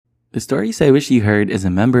The Stories I Wish You Heard is a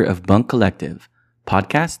member of Bunk Collective,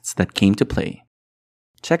 podcasts that came to play.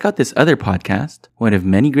 Check out this other podcast, one of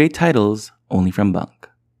many great titles, only from Bunk.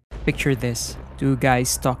 Picture this. Two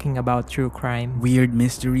guys talking about true crime, weird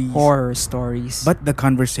mysteries, horror stories, but the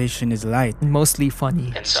conversation is light and mostly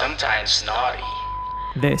funny. And sometimes naughty.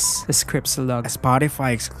 This is Scriptsalog, a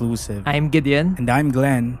Spotify exclusive. I'm Gideon. And I'm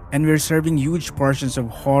Glenn, and we're serving huge portions of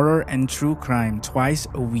horror and true crime twice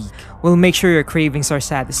a week. We'll make sure your cravings are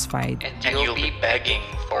satisfied. And you'll be begging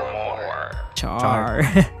for more. Char.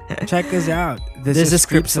 Check us out. This is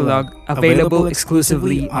Scriptsalog, available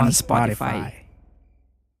exclusively on Spotify.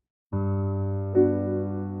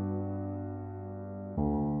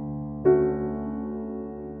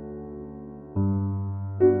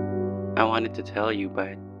 I wanted to tell you,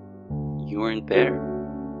 but you weren't there.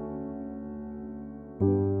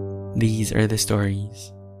 These are the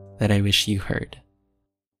stories that I wish you heard.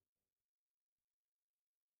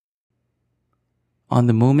 On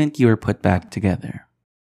the moment you were put back together.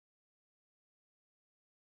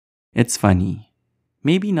 It's funny.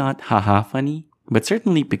 Maybe not haha funny, but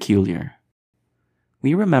certainly peculiar.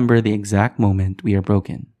 We remember the exact moment we are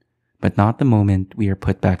broken, but not the moment we are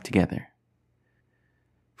put back together.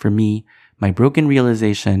 For me, my broken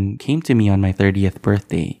realization came to me on my 30th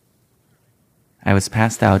birthday. I was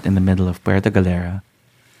passed out in the middle of Puerto Galera,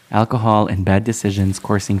 alcohol and bad decisions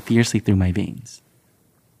coursing fiercely through my veins.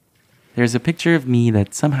 There's a picture of me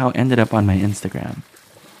that somehow ended up on my Instagram.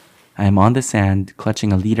 I am on the sand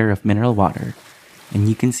clutching a liter of mineral water, and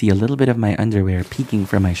you can see a little bit of my underwear peeking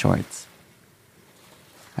from my shorts.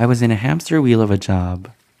 I was in a hamster wheel of a job,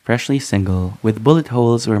 freshly single, with bullet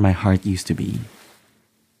holes where my heart used to be.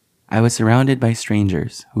 I was surrounded by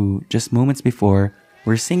strangers who, just moments before,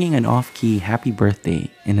 were singing an off-key happy birthday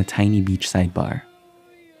in a tiny beachside bar.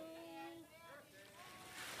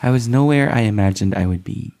 I was nowhere I imagined I would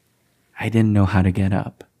be. I didn't know how to get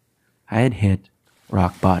up. I had hit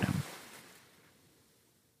rock bottom.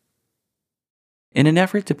 In an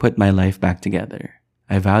effort to put my life back together,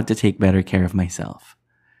 I vowed to take better care of myself.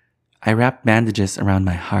 I wrapped bandages around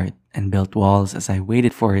my heart and built walls as I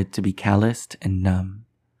waited for it to be calloused and numb.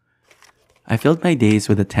 I filled my days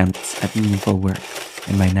with attempts at meaningful work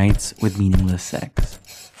and my nights with meaningless sex.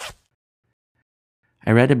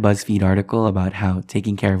 I read a BuzzFeed article about how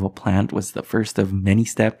taking care of a plant was the first of many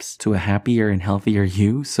steps to a happier and healthier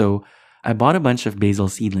you, so I bought a bunch of basil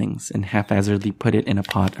seedlings and haphazardly put it in a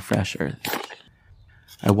pot of fresh earth.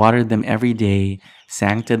 I watered them every day,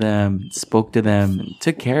 sang to them, spoke to them, and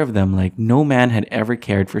took care of them like no man had ever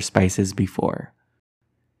cared for spices before.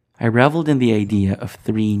 I reveled in the idea of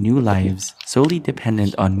 3 new lives solely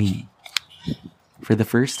dependent on me. For the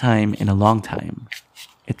first time in a long time,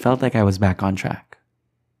 it felt like I was back on track.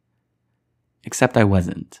 Except I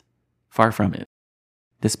wasn't. Far from it.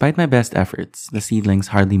 Despite my best efforts, the seedlings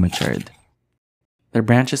hardly matured. Their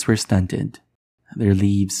branches were stunted, their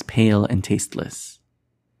leaves pale and tasteless.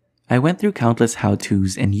 I went through countless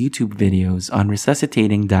how-tos and YouTube videos on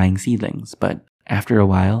resuscitating dying seedlings, but after a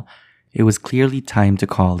while, it was clearly time to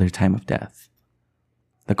call their time of death.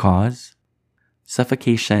 The cause?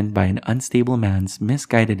 Suffocation by an unstable man's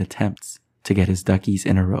misguided attempts to get his duckies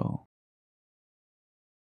in a row.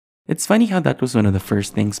 It's funny how that was one of the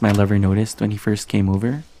first things my lover noticed when he first came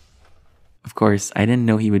over. Of course, I didn't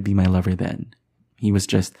know he would be my lover then. He was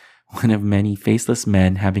just one of many faceless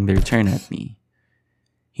men having their turn at me.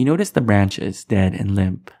 He noticed the branches, dead and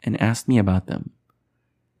limp, and asked me about them.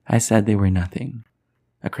 I said they were nothing.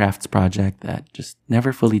 A crafts project that just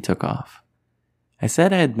never fully took off. I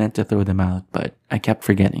said I had meant to throw them out, but I kept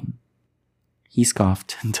forgetting. He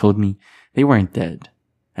scoffed and told me they weren't dead,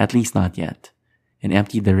 at least not yet, and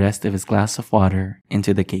emptied the rest of his glass of water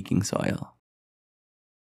into the caking soil.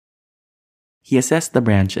 He assessed the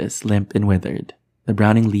branches, limp and withered, the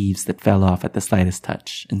browning leaves that fell off at the slightest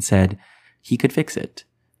touch, and said he could fix it.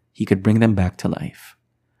 He could bring them back to life.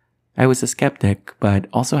 I was a skeptic, but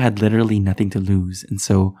also had literally nothing to lose, and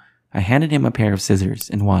so I handed him a pair of scissors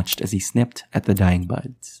and watched as he snipped at the dying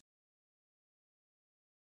buds.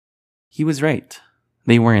 He was right.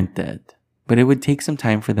 They weren't dead, but it would take some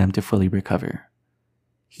time for them to fully recover.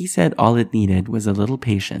 He said all it needed was a little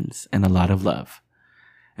patience and a lot of love.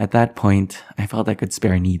 At that point, I felt I could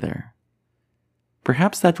spare neither.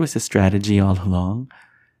 Perhaps that was his strategy all along.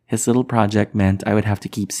 His little project meant I would have to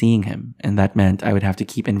keep seeing him, and that meant I would have to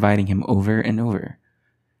keep inviting him over and over.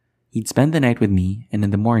 He'd spend the night with me, and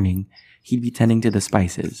in the morning, he'd be tending to the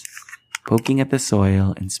spices, poking at the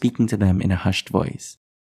soil and speaking to them in a hushed voice.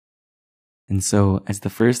 And so, as the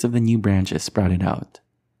first of the new branches sprouted out,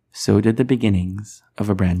 so did the beginnings of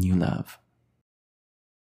a brand new love.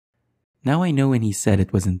 Now I know when he said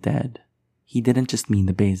it wasn't dead, he didn't just mean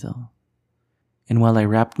the basil. And while I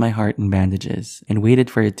wrapped my heart in bandages and waited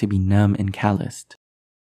for it to be numb and calloused,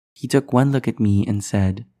 he took one look at me and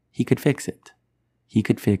said he could fix it. He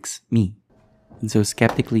could fix me. And so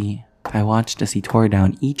skeptically, I watched as he tore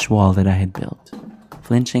down each wall that I had built,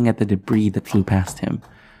 flinching at the debris that flew past him,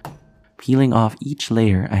 peeling off each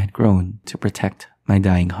layer I had grown to protect my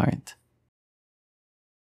dying heart.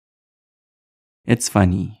 It's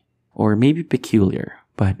funny, or maybe peculiar,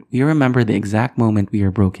 but we remember the exact moment we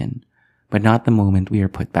are broken, but not the moment we are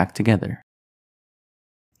put back together.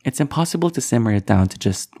 It's impossible to simmer it down to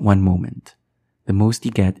just one moment. The most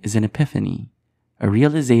you get is an epiphany, a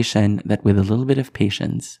realization that with a little bit of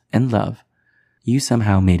patience and love, you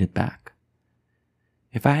somehow made it back.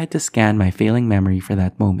 If I had to scan my failing memory for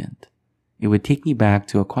that moment, it would take me back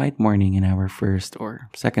to a quiet morning in our first or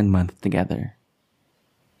second month together.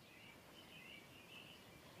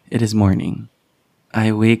 It is morning. I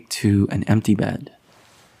awake to an empty bed.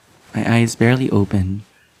 My eyes barely open,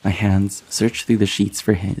 my hands search through the sheets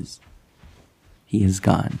for his. He is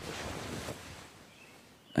gone.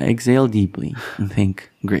 I exhale deeply and think,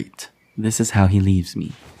 great, this is how he leaves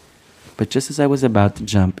me. But just as I was about to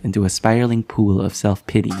jump into a spiraling pool of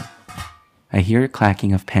self-pity, I hear a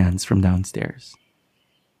clacking of pans from downstairs.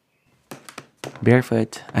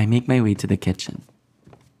 Barefoot, I make my way to the kitchen.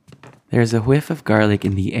 There's a whiff of garlic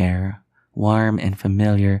in the air, warm and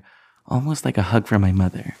familiar, almost like a hug from my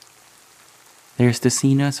mother. There's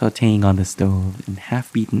tocino sauteing on the stove and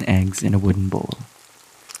half-beaten eggs in a wooden bowl.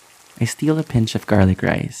 I steal a pinch of garlic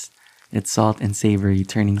rice, its salt and savory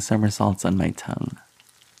turning somersaults on my tongue.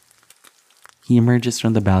 He emerges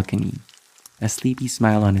from the balcony, a sleepy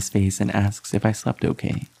smile on his face, and asks if I slept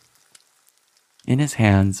okay. In his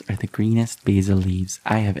hands are the greenest basil leaves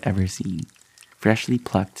I have ever seen, freshly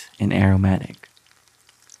plucked and aromatic.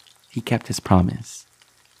 He kept his promise.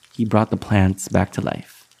 He brought the plants back to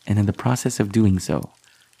life, and in the process of doing so,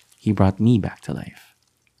 he brought me back to life.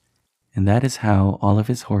 And that is how all of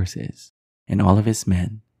his horses and all of his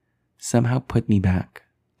men somehow put me back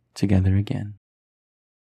together again.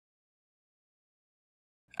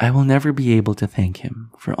 I will never be able to thank him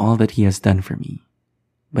for all that he has done for me,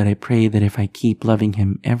 but I pray that if I keep loving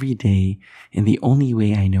him every day in the only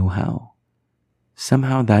way I know how,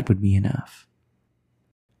 somehow that would be enough.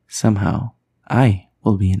 Somehow, I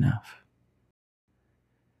will be enough.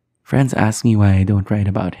 Friends ask me why I don't write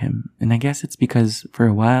about him, and I guess it's because for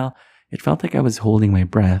a while, it felt like I was holding my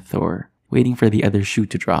breath or waiting for the other shoe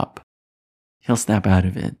to drop. He'll snap out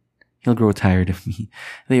of it. He'll grow tired of me.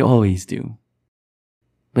 They always do.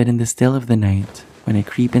 But in the still of the night, when I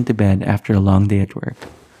creep into bed after a long day at work,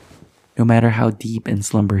 no matter how deep in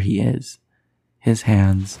slumber he is, his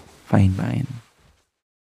hands find mine.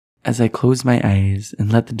 As I close my eyes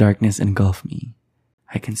and let the darkness engulf me,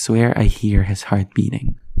 I can swear I hear his heart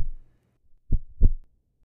beating.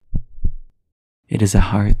 It is a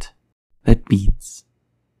heart that beats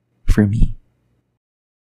for me.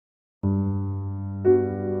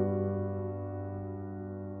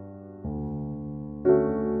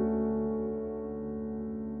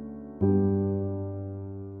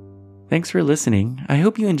 Thanks for listening. I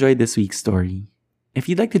hope you enjoyed this week's story. If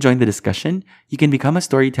you'd like to join the discussion, you can become a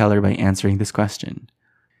storyteller by answering this question.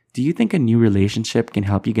 Do you think a new relationship can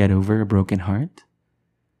help you get over a broken heart?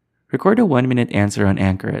 Record a 1-minute answer on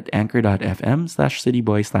Anchor at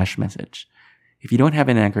anchor.fm/cityboy/message. If you don't have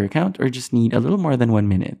an Anchor account or just need a little more than 1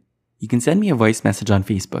 minute, you can send me a voice message on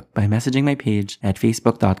Facebook by messaging my page at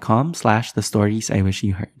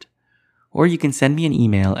facebook.com/thestoriesiwishyouheard. Or you can send me an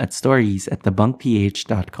email at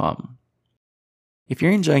stories@thebunkph.com. If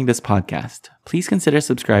you're enjoying this podcast, please consider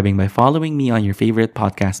subscribing by following me on your favorite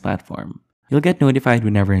podcast platform. You'll get notified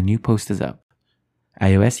whenever a new post is up.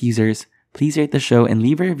 iOS users, please rate the show and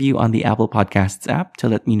leave a review on the Apple Podcasts app to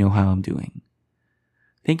let me know how I'm doing.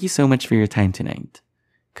 Thank you so much for your time tonight.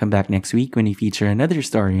 Come back next week when we feature another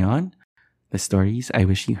story on The Stories I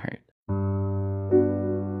Wish You Heard.